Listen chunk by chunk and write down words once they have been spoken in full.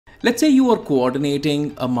Let's say you are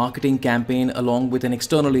coordinating a marketing campaign along with an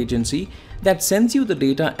external agency that sends you the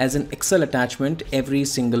data as an Excel attachment every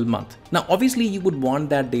single month. Now, obviously you would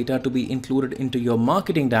want that data to be included into your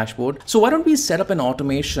marketing dashboard. So why don't we set up an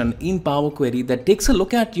automation in Power Query that takes a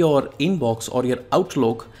look at your inbox or your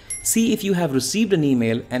Outlook, see if you have received an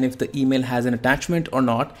email and if the email has an attachment or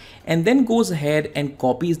not, and then goes ahead and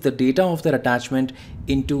copies the data of that attachment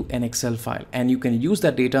into an Excel file. And you can use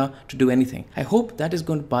that data to do anything. I hope that is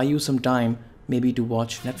going to buy you some time, maybe to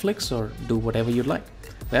watch Netflix or do whatever you'd like.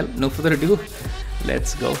 Well, no further ado,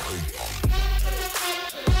 let's go.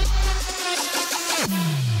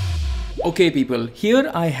 Okay people,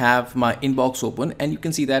 here I have my inbox open and you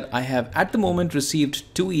can see that I have at the moment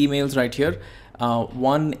received 2 emails right here.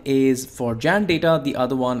 One is for Jan data, the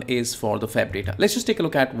other one is for the Feb data. Let's just take a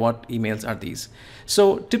look at what emails are these.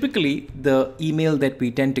 So typically the email that we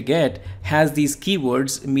tend to get has these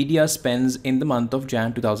keywords media spends in the month of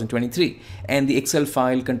Jan 2023, and the Excel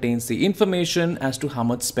file contains the information as to how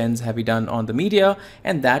much spends have we done on the media,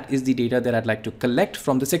 and that is the data that I'd like to collect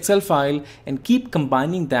from this Excel file and keep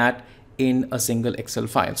combining that in a single Excel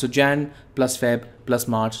file. So Jan plus Feb plus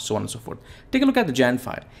March, so on and so forth. Take a look at the Jan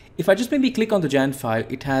file. If I just maybe click on the Jan file,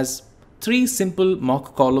 it has 3 simple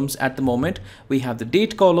mock columns at the moment. We have the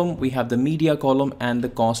date column, we have the media column, and the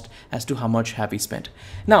cost as to how much have we spent.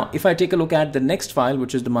 Now, if I take a look at the next file,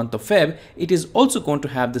 which is the month of Feb, it is also going to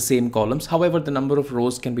have the same columns. However, the number of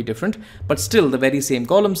rows can be different, but still the very same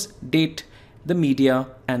columns: date, the media,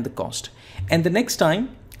 and the cost. And the next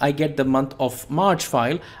time I get the month of March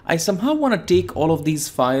file, I somehow want to take all of these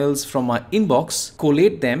files from my inbox,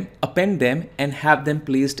 collate them, append them, and have them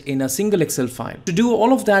placed in a single Excel file. To do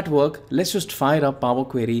all of that work, let's just fire up Power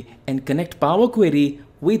Query and connect Power Query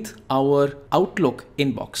with our Outlook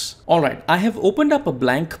inbox. All right, I have opened up a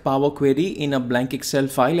blank Power Query in a blank Excel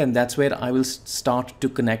file, and that's where I will start to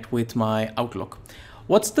connect with my Outlook.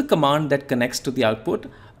 What's the command that connects to the output?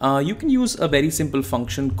 You can use a very simple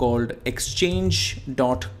function called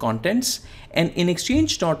exchange.contents, and in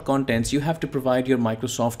exchange.contents you have to provide your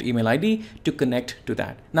Microsoft email ID to connect to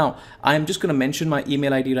that. Now I'm just going to mention my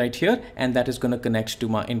email ID right here, and that is going to connect to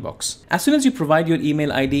my inbox. As soon as you provide your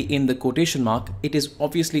email ID in the quotation mark, it is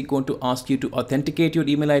obviously going to ask you to authenticate your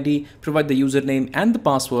email ID, provide the username and the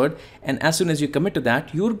password, and as soon as you commit to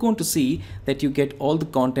that, you're going to see that you get all the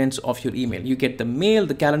contents of your email. You get the mail,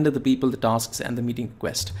 the calendar, the people, the tasks, and the meeting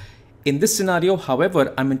request. In this scenario,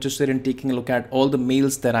 however, I'm interested in taking a look at all the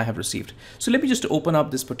mails that I have received. So let me just open up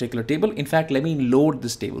this particular table. In fact, let me load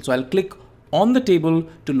this table. So I'll click on the table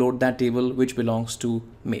to load that table which belongs to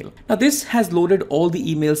mail. Now this has loaded all the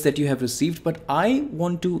emails that you have received, but I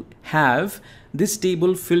want to have this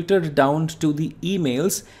table filtered down to the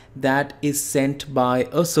emails that is sent by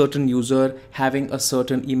a certain user having a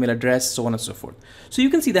certain email address, so on and so forth. So you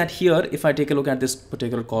can see that here, if I take a look at this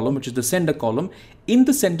particular column, which is the sender column, in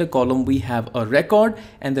the sender column we have a record,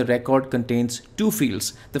 and the record contains 2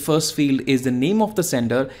 fields. The first field is the name of the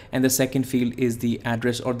sender, and the second field is the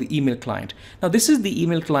address or the email client. Now this is the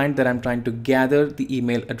email client that I'm trying to gather the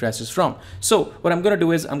email addresses from. So what I'm going to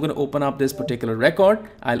do is I'm going to open up this particular record.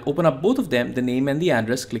 I'll open up both of them, the name and the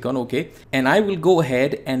address, click on OK, and I will go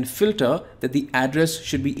ahead and filter that the address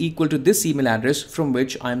should be equal to this email address from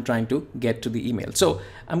which I'm trying to get to the email. So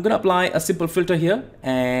I'm going to apply a simple filter here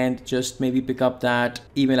and just maybe pick up that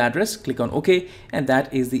email address, click on OK, and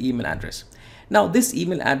that is the email address. Now this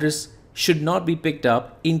email address should not be picked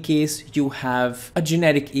up in case you have a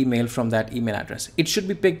generic email from that email address. It should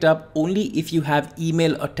be picked up only if you have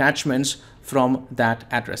email attachments from that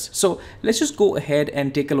address. So let's just go ahead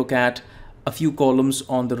and take a look at a few columns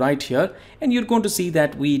on the right here, and you're going to see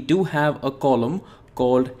that we do have a column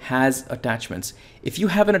called has attachments. If you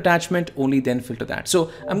have an attachment, only then filter that. So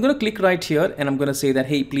I'm going to click right here and I'm going to say that,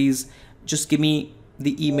 hey, please just give me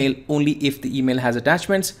the email only if the email has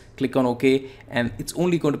attachments. Click on OK, and it's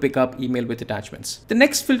only going to pick up email with attachments. The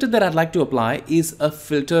next filter that I'd like to apply is a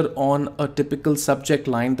filter on a typical subject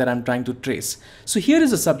line that I'm trying to trace. So here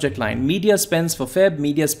is a subject line: media spends for Feb,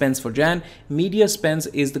 media spends for Jan. Media spends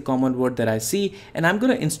is the common word that I see, and I'm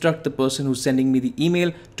going to instruct the person who's sending me the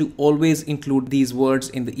email to always include these words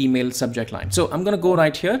in the email subject line. So I'm going to go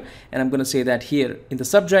right here and I'm going to say that here in the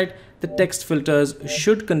subject, the text filters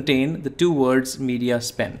should contain the 2 words media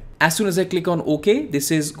spend. As soon as I click on OK,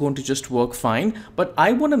 this is going to just work fine, but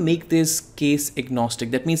I want to make this case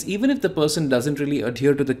agnostic. That means even if the person doesn't really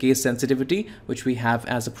adhere to the case sensitivity, which we have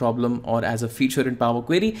as a problem or as a feature in Power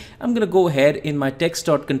Query, I'm going to go ahead in my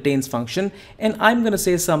text.contains function, and I'm going to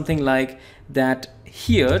say something like that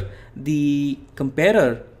here the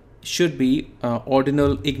comparer should be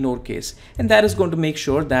ordinal ignore case, and that is going to make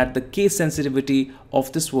sure that the case sensitivity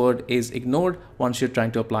of this word is ignored once you're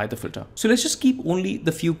trying to apply the filter. So let's just keep only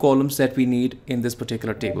the few columns that we need in this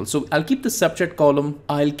particular table. So I'll keep the subject column,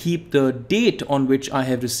 I'll keep the date on which I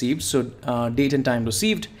have received, so date and time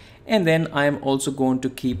received, and then I am also going to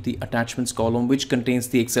keep the attachments column, which contains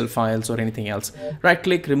the Excel files or anything else. Right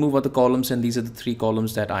click, remove other columns, and these are the 3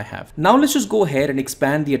 columns that I have. Now let's just go ahead and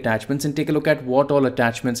expand the attachments and take a look at what all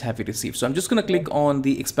attachments have we received. So I'm just going to click on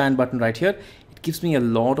the expand button right here. It gives me a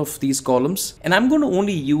lot of these columns, and I'm going to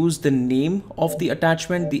only use the name of the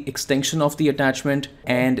attachment, the extension of the attachment,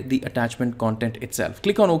 and the attachment content itself.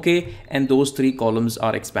 Click on OK, and those 3 columns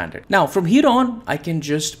are expanded. Now from here on, I can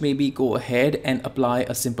just maybe go ahead and apply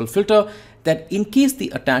a simple filter that in case the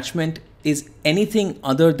attachment is anything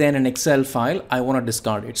other than an Excel file, I want to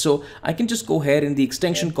discard it. So I can just go ahead in the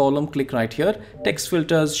extension column, click right here, text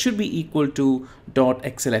filters should be equal to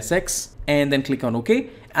 .xlsx, and then click on OK.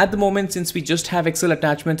 At the moment, since we just have Excel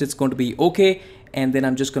attachments, it's going to be OK. And then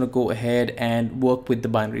I'm just going to go ahead and work with the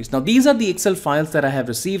binaries. Now these are the Excel files that I have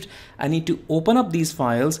received. I need to open up these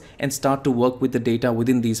files and start to work with the data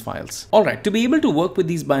within these files. All right, to be able to work with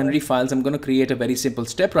these binary files, I'm going to create a very simple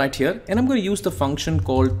step right here, and I'm going to use the function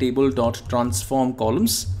called table.transform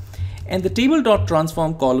columns. And the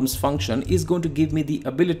table.transform columns function is going to give me the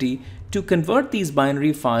ability to convert these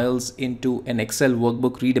binary files into an Excel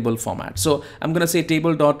workbook readable format. So I'm going to say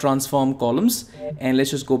table.transform columns, and let's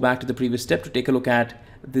just go back to the previous step to take a look at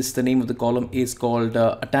this. The name of the column is called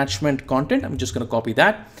attachment content. I'm just going to copy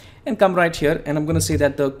that and come right here, and I'm going to say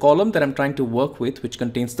that the column that I'm trying to work with, which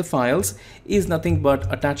contains the files, is nothing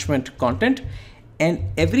but attachment content.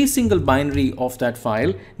 And every single binary of that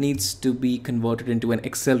file needs to be converted into an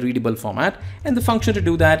Excel readable format. And the function to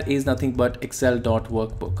do that is nothing but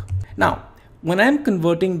excel.workbook. Now, when I'm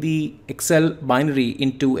converting the Excel binary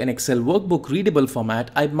into an Excel workbook readable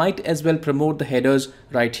format, I might as well promote the headers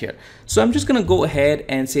right here. So I'm just going to go ahead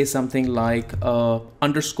and say something like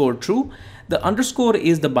underscore true. The underscore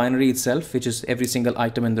is the binary itself, which is every single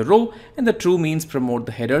item in the row, and the true means promote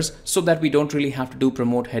the headers, so that we don't really have to do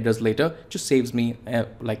promote headers later. Just saves me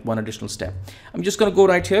like one additional step. I'm just going to go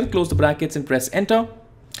right here, close the brackets and press enter.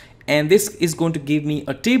 And this is going to give me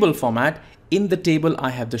a table format. In the table, I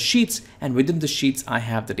have the sheets, and within the sheets, I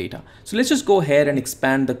have the data. So let's just go ahead and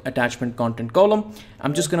expand the attachment content column.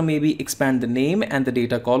 I'm just going to maybe expand the name and the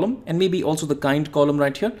data column, and maybe also the kind column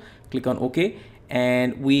right here. Click on OK.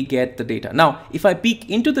 And we get the data. Now, if I peek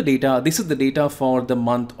into the data, this is the data for the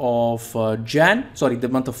month of the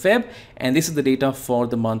month of Feb, and this is the data for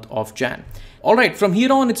the month of Jan. All right, from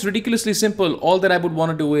here on, it's ridiculously simple. All that I would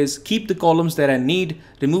want to do is keep the columns that I need,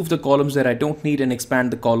 remove the columns that I don't need, and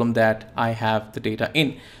expand the column that I have the data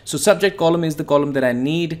in. So subject column is the column that I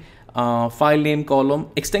need. File name column,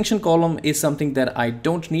 extension column is something that I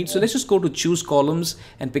don't need. So let's just go to choose columns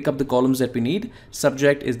and pick up the columns that we need.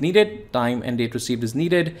 Subject is needed, time and date received is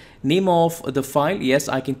needed, name of the file, yes,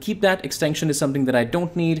 I can keep that. Extension is something that I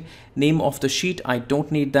don't need, name of the sheet, I don't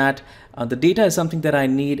need that. The data is something that I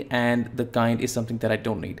need, and the kind is something that I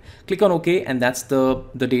don't need. Click on OK, and that's the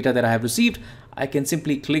data that I have received. I can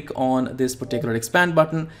simply click on this particular expand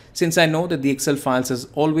button. Since I know that the Excel files is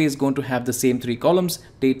always going to have the same 3 columns,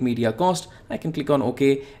 date, media, cost, I can click on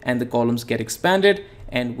OK, and the columns get expanded,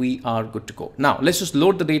 and we are good to go. Now let's just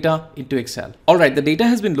load the data into Excel. All right, the data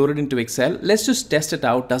has been loaded into Excel. Let's just test it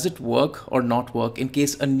out. Does it work or not work in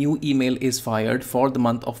case a new email is fired for the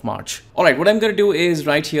month of March? All right, what I'm going to do is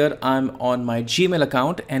right here, I'm on my Gmail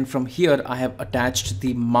account, and from here I have attached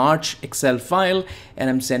the March Excel file, and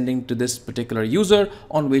I'm sending to this particular user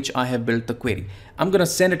on which I have built the query. I'm going to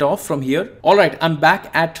send it off from here. All right, I'm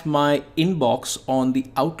back at my inbox on the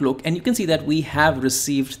Outlook, and you can see that we have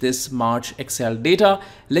received this March Excel data.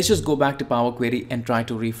 Let's just go back to Power Query and try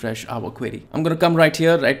to refresh our query. I'm going to come right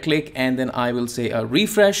here, right click, and then I will say a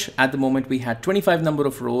refresh. At the moment, we had 25 number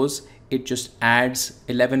of rows. It just adds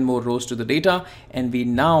 11 more rows to the data, and we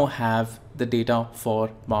now have the data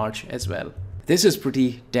for March as well. This is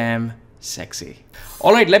pretty damn sexy.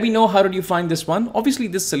 All right, let me know, how did you find this one? Obviously,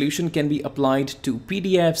 this solution can be applied to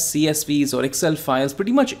PDFs, CSVs, or Excel files,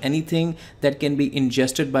 pretty much anything that can be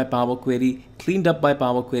ingested by Power Query, cleaned up by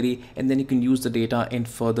Power Query, and then you can use the data in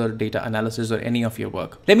further data analysis or any of your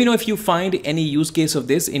work. Let me know if you find any use case of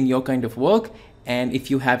this in your kind of work. And if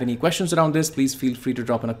you have any questions around this, please feel free to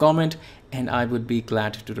drop in a comment, and I would be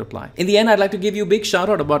glad to reply. In the end, I'd like to give you a big shout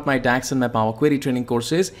out about my DAX and my Power Query training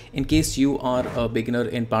courses. In case you are a beginner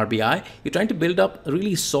in Power BI, you're trying to build up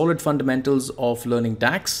really solid fundamentals of learning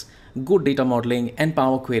DAX, good data modeling, and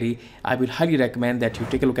Power Query, I would highly recommend that you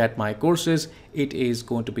take a look at my courses. It is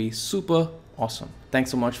going to be super Awesome.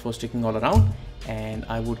 Thanks so much for sticking all around, and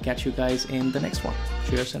I would catch you guys in the next one.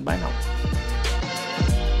 Cheers and bye now.